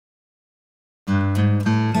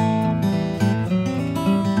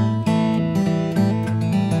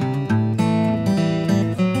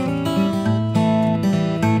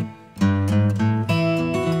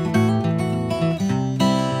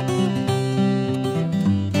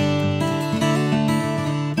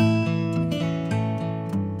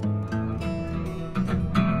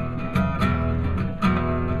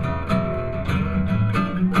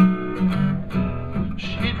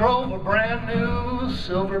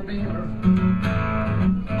beamer.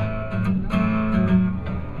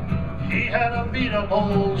 He had a beat-up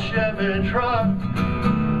old Chevy truck.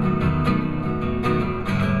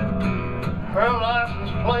 Her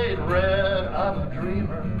license plate read, I'm a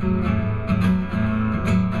dreamer.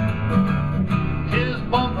 His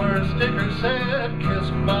bumper sticker said, kiss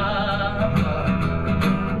my butt.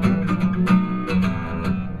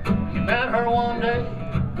 He met her one day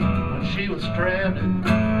when she was stranded.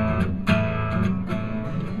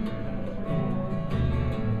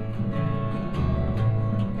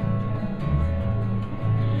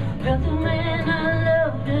 But the man I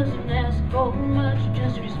love doesn't ask for much,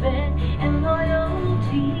 just respect and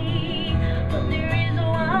loyalty. But there is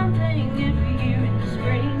one thing every year in the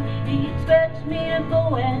spring, he expects me to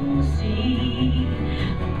go and see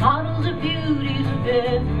the models of beauties of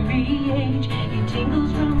every age. He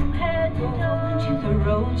tingles from head to toe into the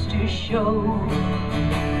roadster show.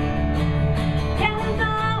 Yeah, we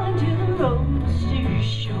go into the roadster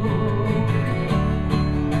show.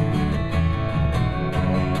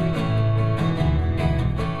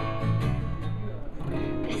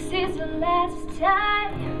 This is the last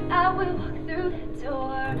time I will walk through that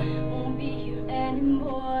door. Won't be here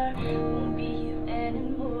anymore. Won't be here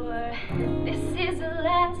anymore. This is the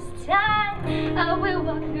last time I will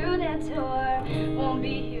walk through that door. Won't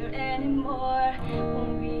be here anymore.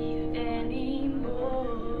 Won't be here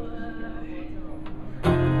anymore.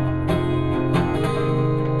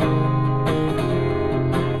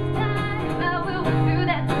 Last time I will walk through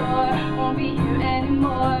that door. Won't be here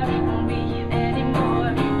anymore. Won't be here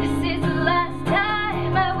anymore. This is the last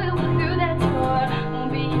time I will walk through that door.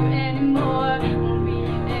 Won't be here anymore. Won't be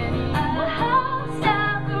here anymore. I'll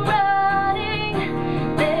stop running.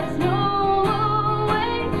 There's no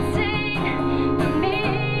waiting for me.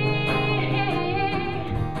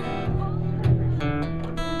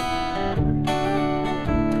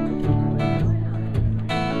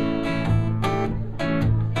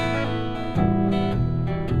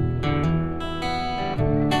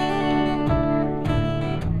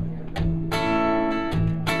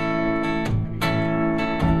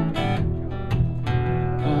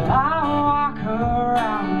 I walk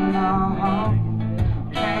around the hall,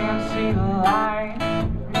 can't see the light.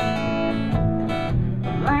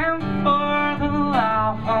 Lamp for the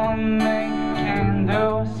life of me, can't do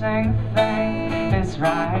a single thing that's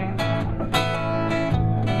right.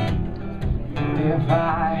 If I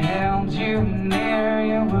held you near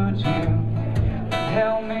you, would you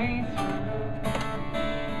help me through?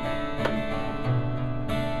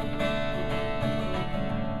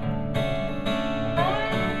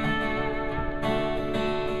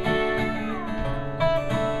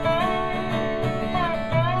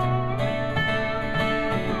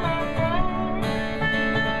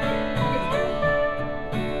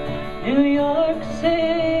 New York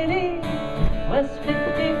City, West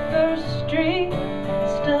 51st Street,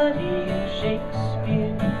 studying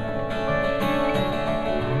Shakespeare.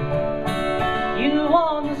 You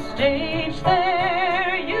on the stage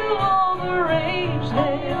there, you all the rage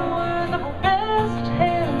there, were the best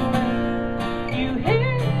handling. You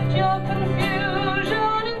hid your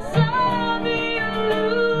confusion inside the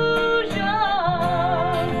illusion.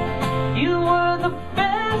 You were the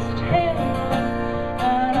best handling,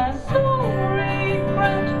 and I so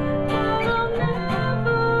regret, but I'll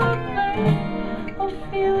never play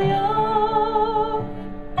Ophelia.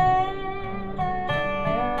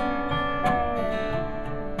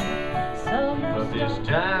 But this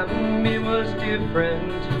time it was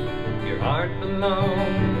different. Your heart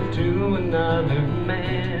belonged to another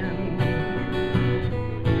man.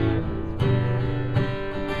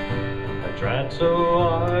 I tried so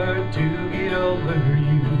hard to get over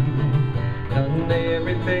you, done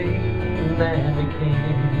everything that I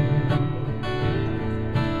can.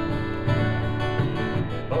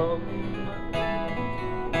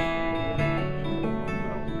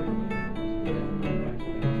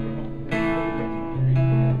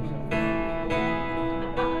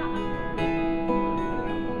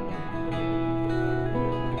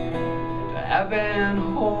 Have and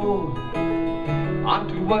hold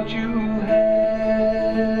onto what you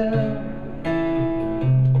have,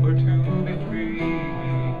 or to be free.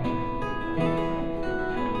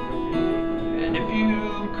 And if you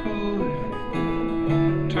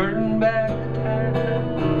could turn back the time,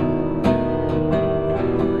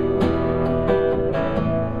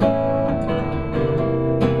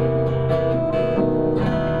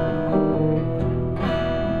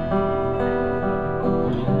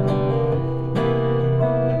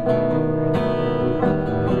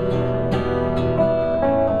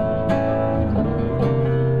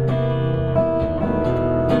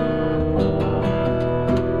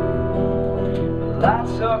 Well, I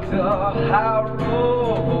took the high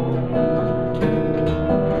road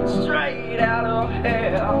straight out of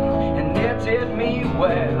hell, and it did me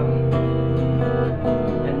well,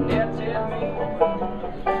 and it did me well.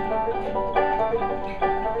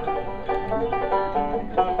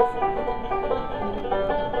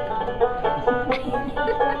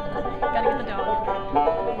 Gotta get the dog.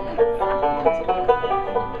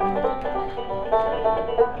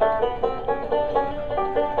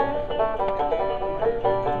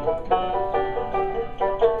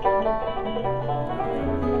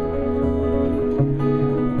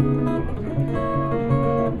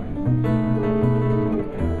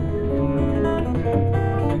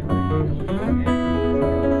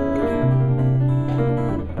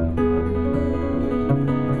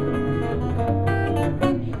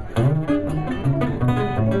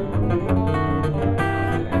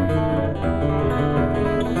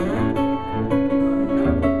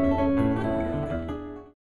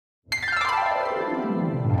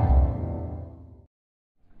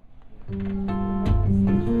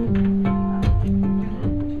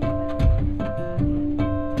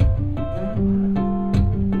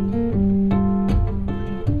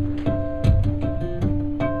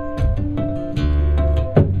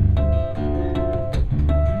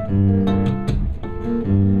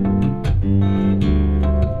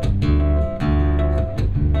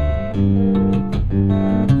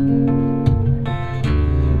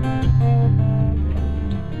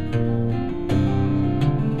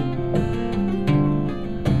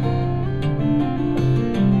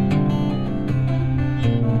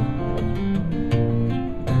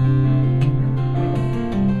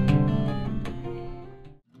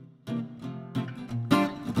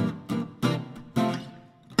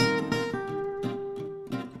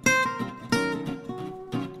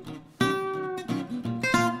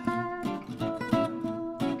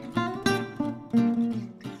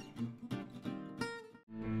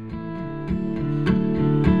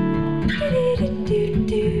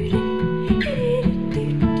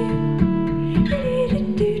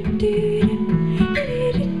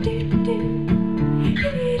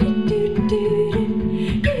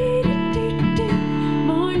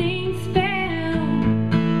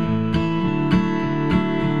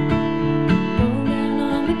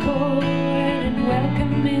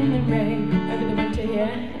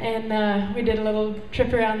 We did a little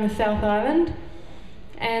trip around the South Island,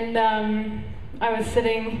 and I was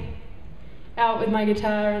sitting out with my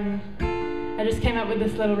guitar and I just came up with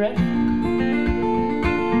this little riff.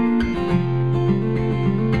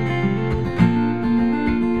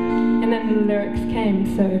 And then the lyrics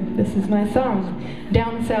came, so this is my song,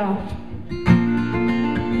 Down South.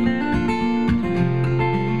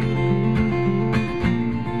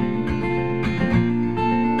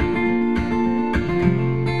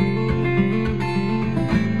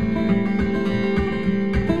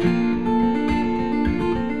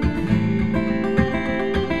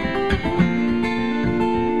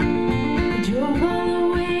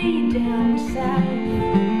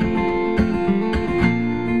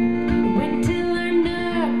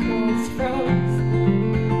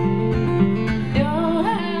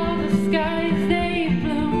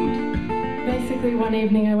 One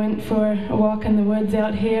evening I went for a walk in the woods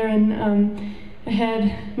out here, and I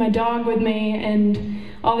had my dog with me, and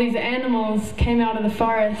all these animals came out of the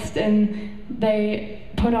forest and they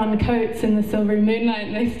put on coats in the silvery moonlight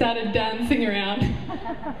and they started dancing around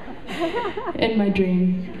in my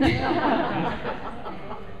dream.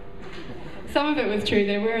 Some of it was true,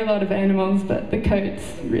 there were a lot of animals, but the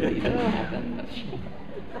coats really didn't happen much.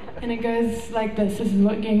 And it goes like this is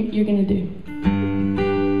what you're going to do.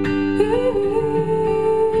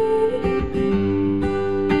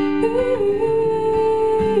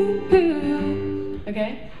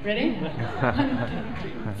 Okay, ready? 1, 2,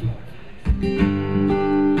 3, 4.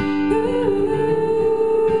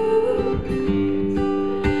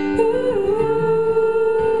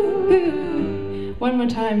 One more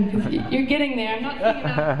time, because you're getting there. I'm not thinking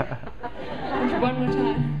about. One more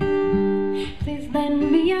time. Please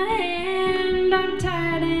lend me a hand. I'm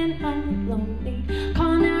tired and I'm lonely.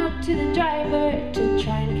 Calling out to the driver to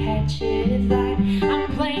try and catch his eye. I'm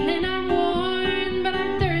plain and I'm worn, but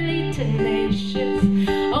I'm thoroughly tenacious.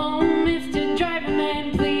 Oh, Mr. Driver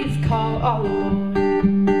Man, please call all aboard.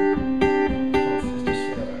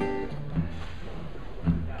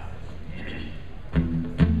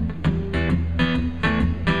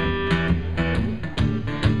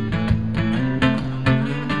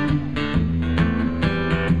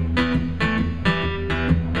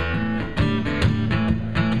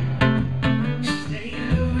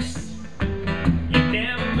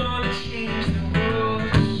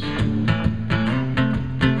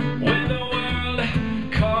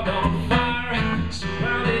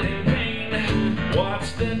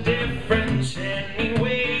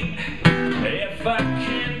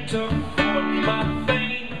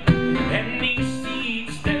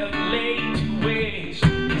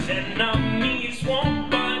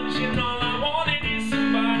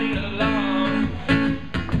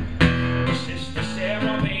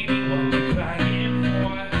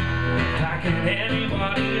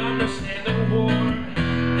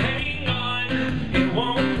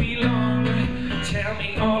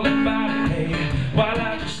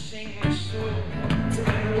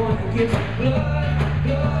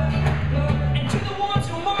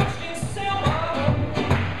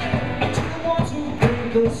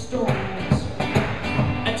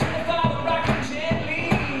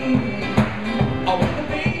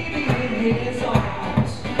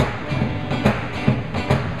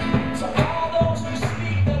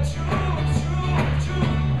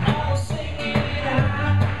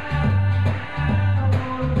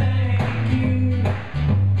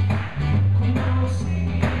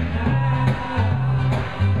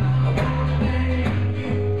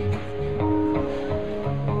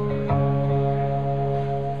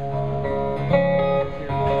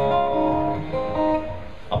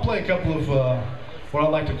 couple of what I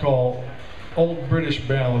like to call old British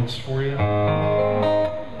ballads for you.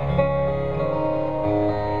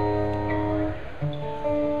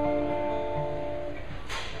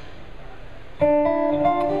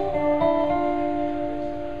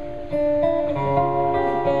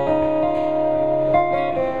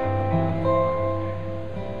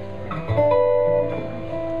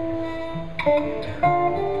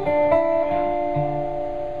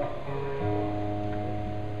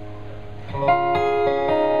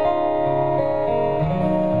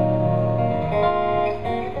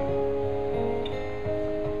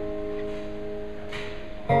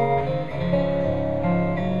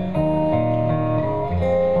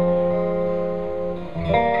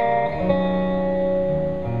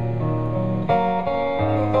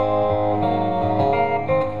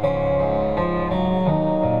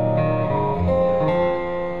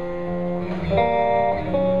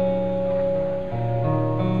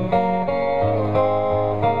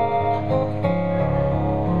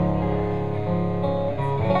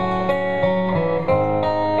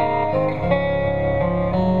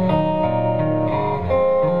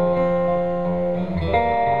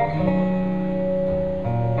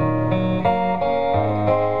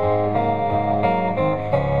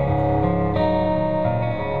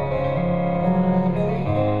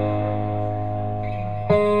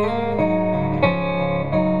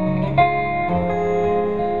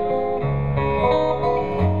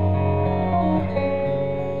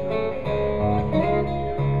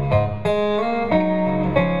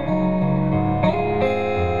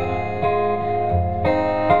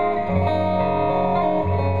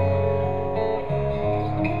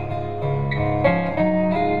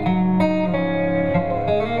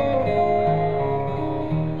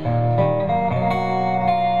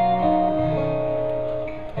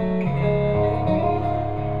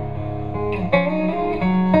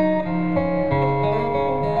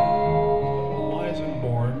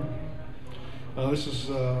 This is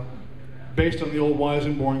based on the old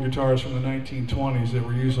Weissenborn guitars from the 1920s that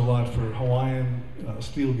were used a lot for Hawaiian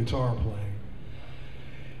steel guitar playing.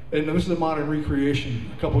 And this is a modern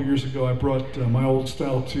recreation. A couple years ago I brought my old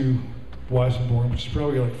Style 2 Weissenborn, which is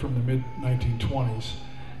probably like from the mid-1920s.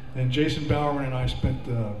 And Jason Bowerman and I spent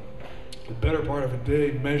the better part of a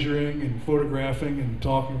day measuring and photographing and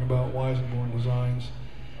talking about Weissenborn designs.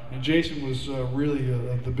 And Jason was really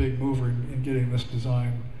the big mover in getting this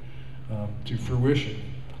design to fruition.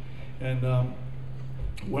 And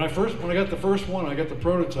when I got the first one, I got the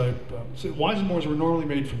prototype. Weissenborns were normally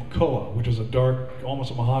made from koa, which is a dark,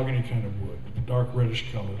 almost a mahogany kind of wood, a dark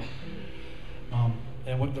reddish color.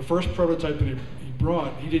 And when the first prototype that he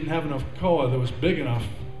brought, he didn't have enough koa that was big enough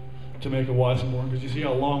to make a Weissenborn, because you see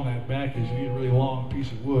how long that back is. You need a really long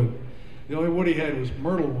piece of wood. The only wood he had was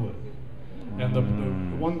myrtle wood. And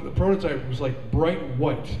the prototype was like bright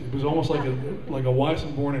white. It was almost like a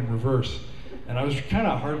Weissenborn in reverse. And I was kind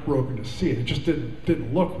of heartbroken to see it. It just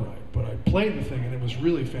didn't look right. But I played the thing and it was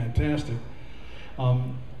really fantastic.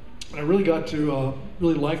 And I really got to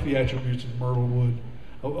really like the attributes of myrtle wood.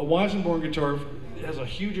 A Weissenborn guitar has a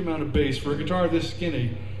huge amount of bass. For a guitar this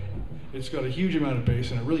skinny, it's got a huge amount of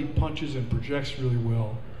bass and it really punches and projects really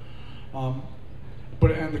well.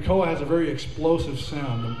 And the koa has a very explosive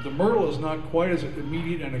sound. The myrtle is not quite as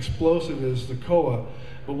immediate and explosive as the koa,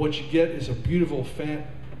 but what you get is a beautiful, fat,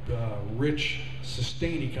 rich,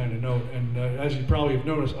 sustainy kind of note. And as you probably have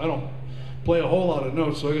noticed, I don't play a whole lot of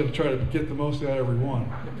notes, so I got to try to get the most out of every one.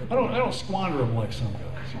 I don't squander them like some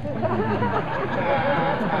guys. When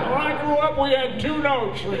I grew up, we had 2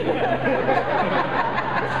 notes.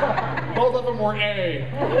 Both of them were A.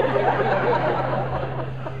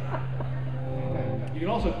 You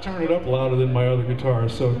can also turn it up louder than my other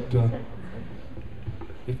guitars, so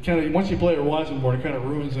it kind of, once you play a Weissenborn, it kind of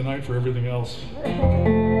ruins the night for everything else.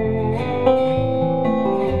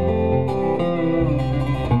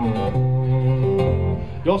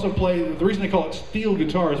 You also play, the reason they call it steel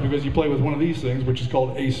guitar is because you play with one of these things, which is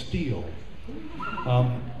called a steel.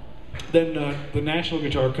 Then the National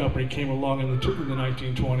Guitar Company came along in the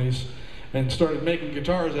 1920s and started making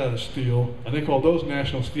guitars out of steel, and they called those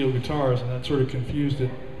National Steel guitars, and that sort of confused it.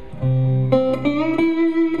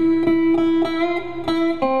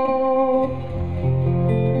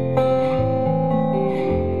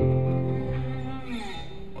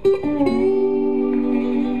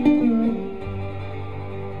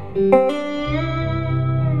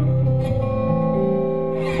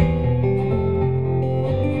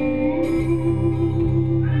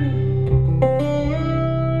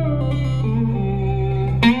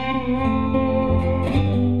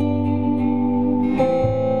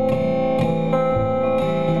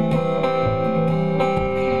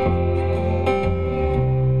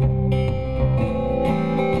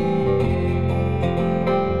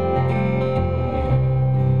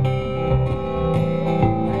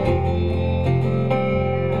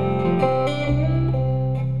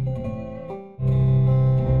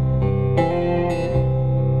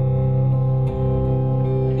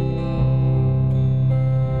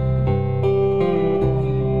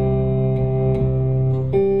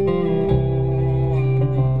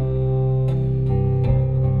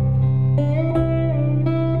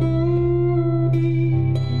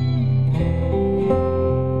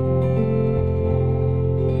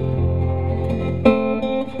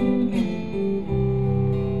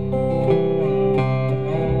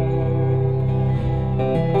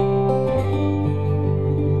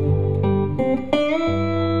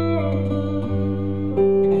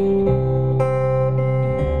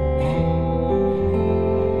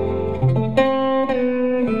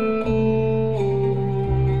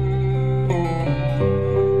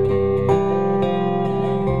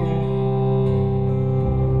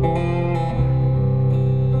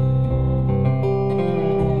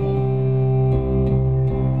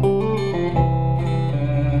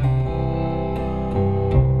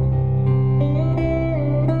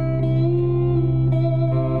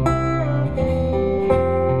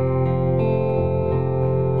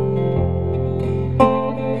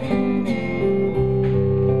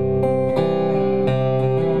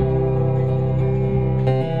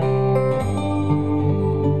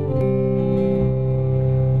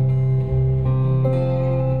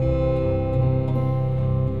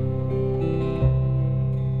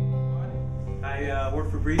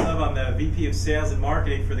 Breedlove. I'm the VP of Sales and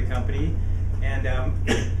Marketing for the company, and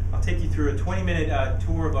I'll take you through a 20-minute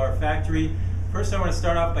tour of our factory. First, I want to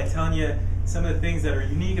start off by telling you some of the things that are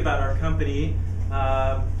unique about our company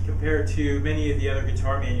compared to many of the other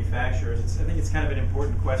guitar manufacturers. I think it's kind of an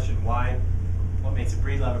important question, what makes a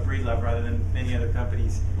Breedlove rather than many other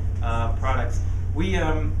companies' products. We've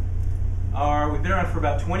been around for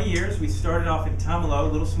about 20 years. We started off in Tumalo,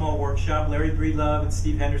 a little small workshop. Larry Breedlove and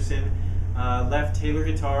Steve Henderson left Taylor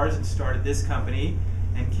Guitars and started this company.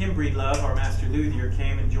 And Kim Breedlove, our master luthier,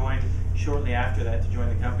 came and joined shortly after that to join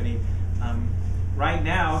the company. Right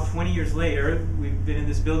now, 20 years later, we've been in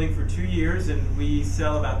this building for 2 years, and we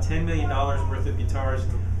sell about $10 million worth of guitars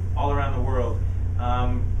all around the world.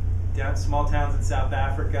 Down small towns in South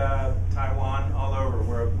Africa, Taiwan, all over.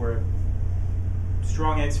 We're a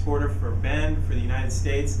strong exporter for Bend, for the United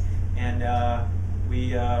States, and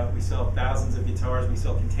we sell thousands of guitars. We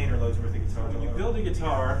sell container loads worth of guitars. When you build a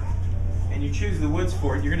guitar and you choose the woods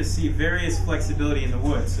for it, you're going to see various flexibility in the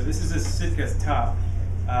wood. So this is a Sitka top,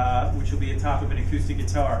 which will be a top of an acoustic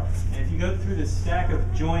guitar. And if you go through the stack of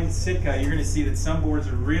joined Sitka, you're going to see that some boards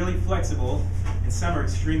are really flexible and some are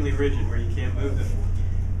extremely rigid where you can't move them.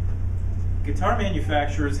 Guitar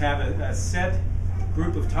manufacturers have a set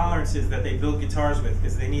group of tolerances that they build guitars with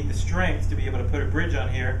because they need the strength to be able to put a bridge on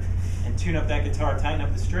here and tune up that guitar, tighten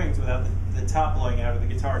up the strings without the top blowing out of the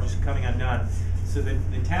guitar just coming undone. So the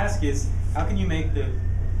task is, how can you make the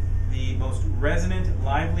most resonant,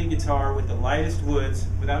 lively guitar with the lightest woods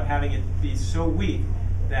without having it be so weak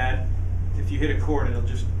that if you hit a chord it'll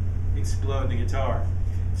just explode the guitar.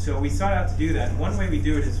 So we sought out to do that. One way we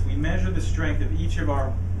do it is we measure the strength of each of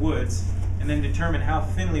our woods and then determine how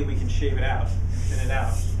thinly we can shave it out, thin it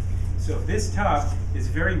out. So if this top is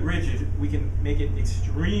very rigid, we can make it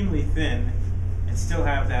extremely thin and still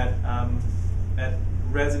have that that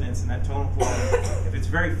resonance and that tonal quality. If it's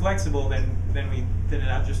very flexible, then we thin it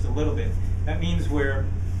out just a little bit. That means where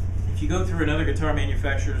if you go through another guitar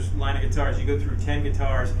manufacturer's line of guitars, you go through 10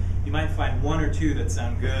 guitars, you might find 1 or 2 that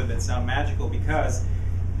sound good, that sound magical, because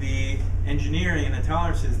the engineering and the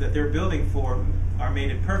tolerances that they're building for are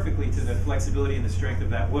mated perfectly to the flexibility and the strength of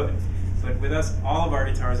that wood. But with us, all of our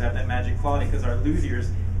guitars have that magic quality because our luthiers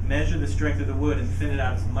measure the strength of the wood and thin it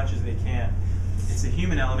out as much as they can. It's a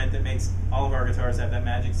human element that makes all of our guitars have that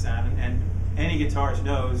magic sound, and any guitarist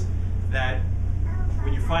knows that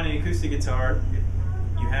when you find an acoustic guitar,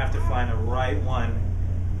 you have to find the right one.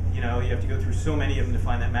 You know, you have to go through so many of them to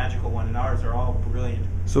find that magical one, and ours are all brilliant.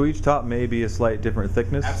 So each top may be a slight different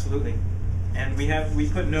thickness? Absolutely. And we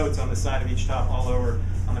put notes on the side of each top all over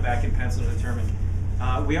on the back in pencil to determine.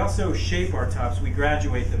 We also shape our tops. We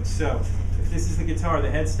graduate them. So if this is the guitar, the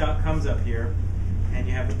headstock comes up here, and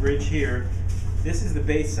you have the bridge here. This is the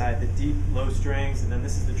bass side, the deep, low strings, and then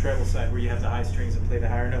this is the treble side where you have the high strings and play the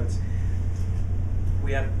higher notes.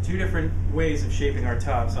 We have 2 different ways of shaping our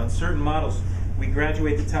tops. On certain models, we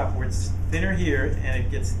graduate the top where it's thinner here and it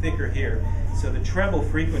gets thicker here. So the treble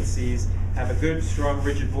frequencies have a good, strong,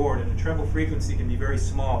 rigid board, and the treble frequency can be very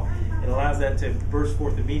small. It allows that to burst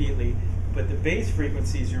forth immediately. But the bass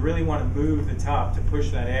frequencies, you really want to move the top to push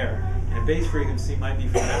that air. And a bass frequency might be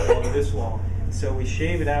from that wall to this wall. So we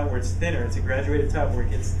shave it out where it's thinner. It's a graduated top where it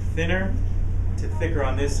gets thinner to thicker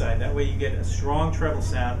on this side. That way you get a strong treble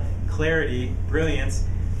sound, clarity, brilliance,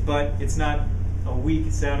 but it's not a weak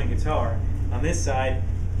sounding guitar. On this side,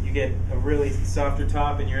 you get a really softer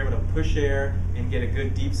top and you're able to push air and get a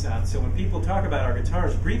good deep sound. So when people talk about our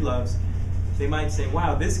guitars, Breedloves, they might say,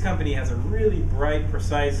 wow, this company has a really bright,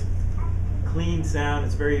 precise, clean sound.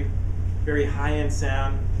 It's very, very high-end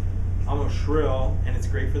sound, almost shrill, and it's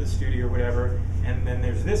great for the studio or whatever. And then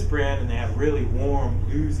there's this brand, and they have really warm,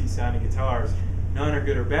 bluesy sounding guitars. None are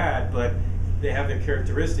good or bad, but they have their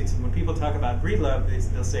characteristics. And when people talk about Breedlove,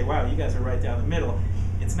 they'll say, wow, you guys are right down the middle.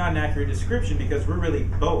 It's not an accurate description because we're really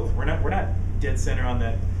both. We're not dead center on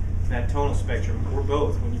that tonal spectrum. We're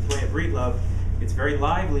both. When you play a Breedlove, it's very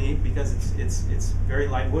lively because it's very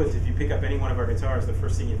light woods. If you pick up any one of our guitars, the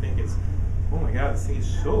first thing you think is, oh my God, this thing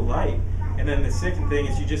is so light. And then the second thing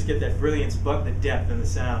is you just get that brilliance, but the depth and the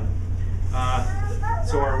sound.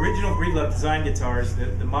 So our original Breedlove design guitars,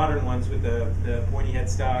 the modern ones with the pointy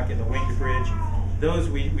headstock and the winged bridge, those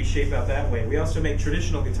we shape out that way. We also make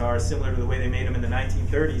traditional guitars similar to the way they made them in the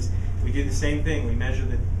 1930s. We do the same thing. We measure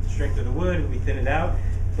the strength of the wood and we thin it out,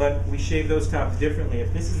 but we shave those tops differently.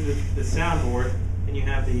 If this is the soundboard, and you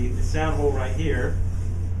have the sound hole right here,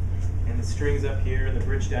 and the strings up here and the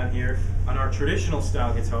bridge down here, on our traditional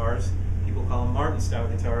style guitars, people call them Martin style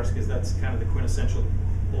guitars because that's kind of the quintessential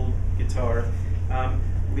old guitar.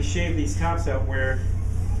 We shave these tops out where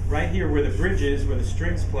right here where the bridge is, where the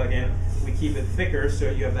strings plug in, we keep it thicker so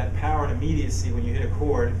you have that power and immediacy when you hit a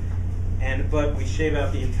chord. But we shave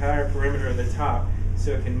out the entire perimeter of the top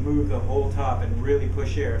so it can move the whole top and really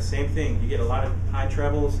push air. Same thing, you get a lot of high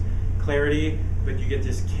trebles, clarity, but you get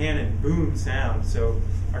this cannon boom sound. So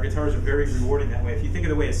our guitars are very rewarding that way. If you think of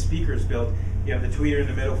the way a speaker is built, you have the tweeter in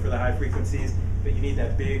the middle for the high frequencies, but you need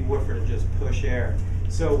that big woofer to just push air.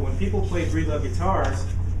 So when people play Breedlove guitars,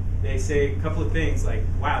 they say a couple of things like,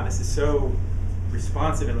 wow, this is so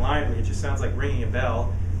responsive and lively, it just sounds like ringing a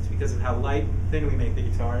bell. It's because of how light and thin we make the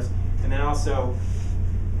guitars. And then also,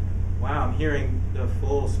 wow, I'm hearing the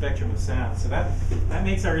full spectrum of sound. So that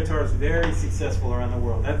makes our guitars very successful around the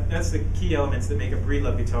world. That's the key elements that make a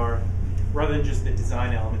Breedlove guitar, rather than just the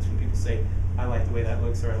design elements when people say, I like the way that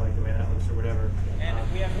looks, or I like the way that looks, or whatever. And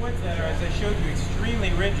we have woods that are, as I showed you, extremely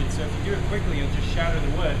rigid. So if you do it quickly, you'll just shatter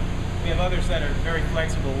the wood. We have others that are very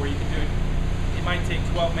flexible, where you can do it. It might take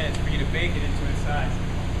 12 minutes for you to bake it into its size.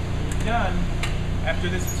 When you're done, after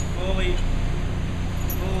this is fully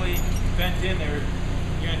bent in there,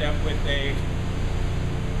 you end up with a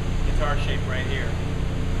guitar shape right here.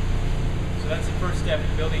 So that's the first step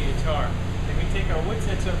in building a guitar. Then we take our wood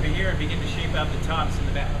sets over here and begin to shape out the tops and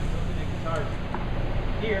the back. Those are the guitars.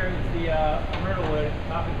 Here is the myrtle wood,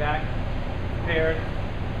 top and back, prepared.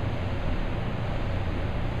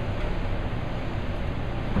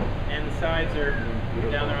 And the sides are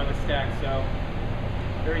down there on the stack, so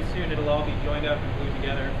very soon it'll all be joined up and glued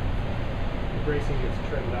together. The bracing gets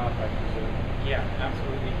trimmed off, I presume. Yeah,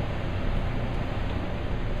 absolutely.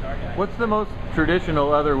 What's the most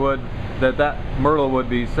traditional other wood that myrtle would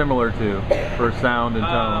be similar to for sound and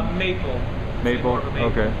tone? Maple. Maple?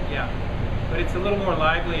 Okay. Yeah. But it's a little more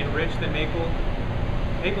lively and rich than maple.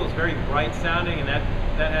 Maple is very bright sounding, and that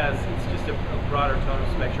has, it's just a broader tonal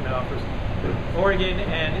spectrum it offers. Oregon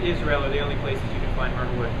and Israel are the only places you can find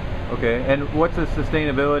myrtle wood. Okay, and what's the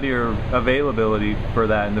sustainability or availability for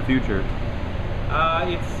that in the future?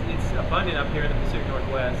 It's abundant up here in the Pacific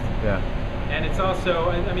Northwest. Yeah. And it's also,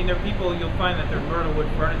 I mean, there are people, you'll find that there are myrtle wood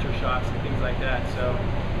furniture shops and things like that, so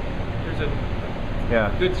there's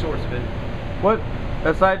a good source of it. What,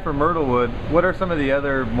 aside from myrtle wood, what are some of the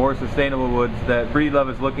other more sustainable woods that Breedlove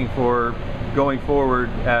is looking for going forward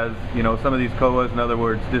as, you know, some of these koas, in other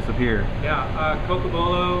words, disappear? Yeah,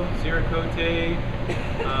 cocobolo, ziricote,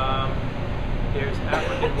 there's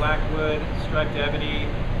African blackwood, striped ebony.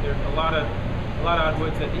 There's a lot of odd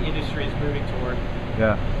woods that the industry is moving toward.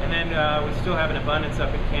 Yeah. And then we still have an abundance up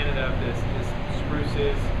in Canada of this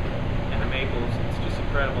spruces and the maples. It's just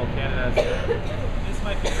incredible. Canada. This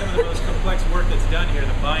might be some of the most complex work that's done here,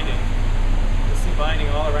 the binding. You'll see binding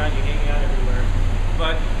all around you, hanging out everywhere.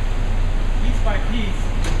 But piece by piece,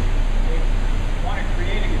 they want to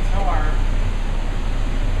create a guitar.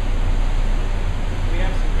 We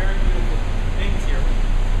have some very beautiful things here.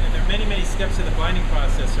 And there are many steps to the binding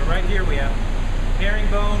process. So right here we have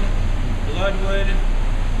herringbone, bloodwood,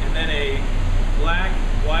 and then a black,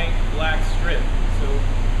 white, black strip. So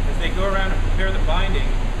as they go around and prepare the binding,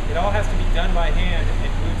 it all has to be done by hand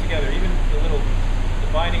and glued together. Even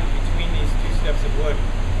the binding between these two steps of wood,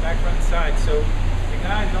 back, front, and side. So the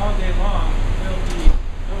guys all day long will be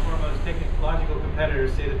some of our most technological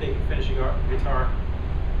competitors say that they can finish a guitar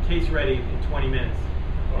case ready in 20 minutes.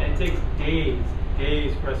 And it takes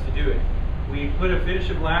days for us to do it. We put a finish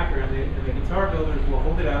of lacquer, and the guitar builders will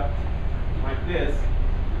hold it up like this,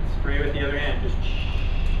 spray with the other end, just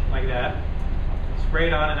like that. Spray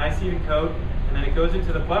it on a nice even coat, and then it goes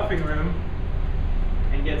into the buffing room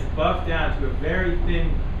and gets buffed down to a very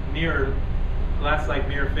thin mirror, glass-like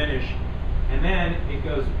mirror finish. And then it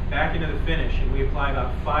goes back into the finish, and we apply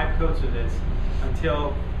about 5 coats of this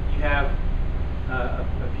until you have a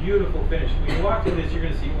beautiful finish. When you walk through this, you're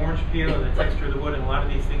going to see orange peel and the texture of the wood and a lot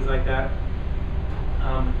of these things like that.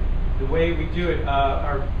 The way we do it,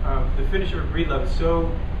 the finish of a Breedlove is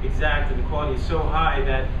so exact and the quality is so high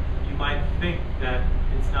that you might think that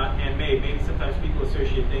it's not handmade. Maybe sometimes people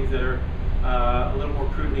associate things that are a little more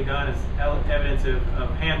crudely done as evidence of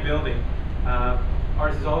hand building.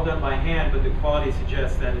 Ours is all done by hand, but the quality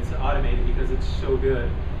suggests that it's automated because it's so good.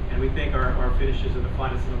 And we think our finishes are the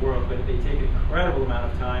finest in the world, but they take an incredible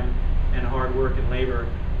amount of time and hard work and labor,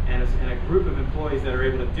 and a group of employees that are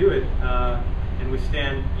able to do it and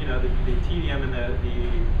withstand, you know, the tedium and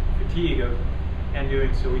the fatigue of hand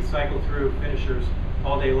doing. So we cycle through finishers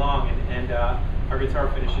all day long, and our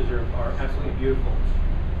guitar finishes are absolutely beautiful.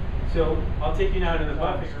 So I'll take you now to the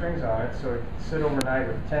buffing. Strings on it, so it can sit overnight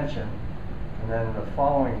with tension, and then the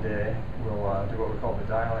following day we'll do what we call the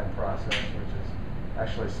dial-in process, which is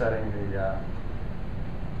actually setting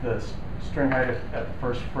the string height at the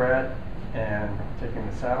first fret, and taking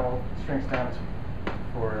the saddle strings down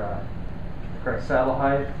for the correct saddle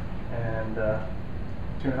height, and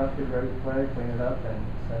tune it up, get ready to play, clean it up, and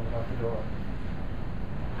send it out the door.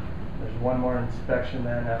 There's one more inspection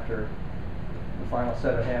then after the final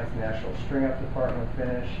set of hands in the actual string up department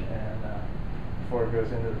finish, and before it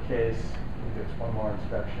goes into the case, it gets one more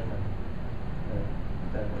inspection, and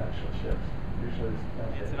then it actually ships. Usually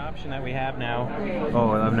it's an option that we have now.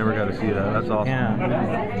 Oh, I've never got to see that. That's awesome. Yeah.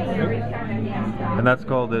 And that's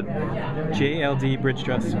called it JLD bridge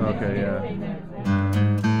dress. Okay, yeah.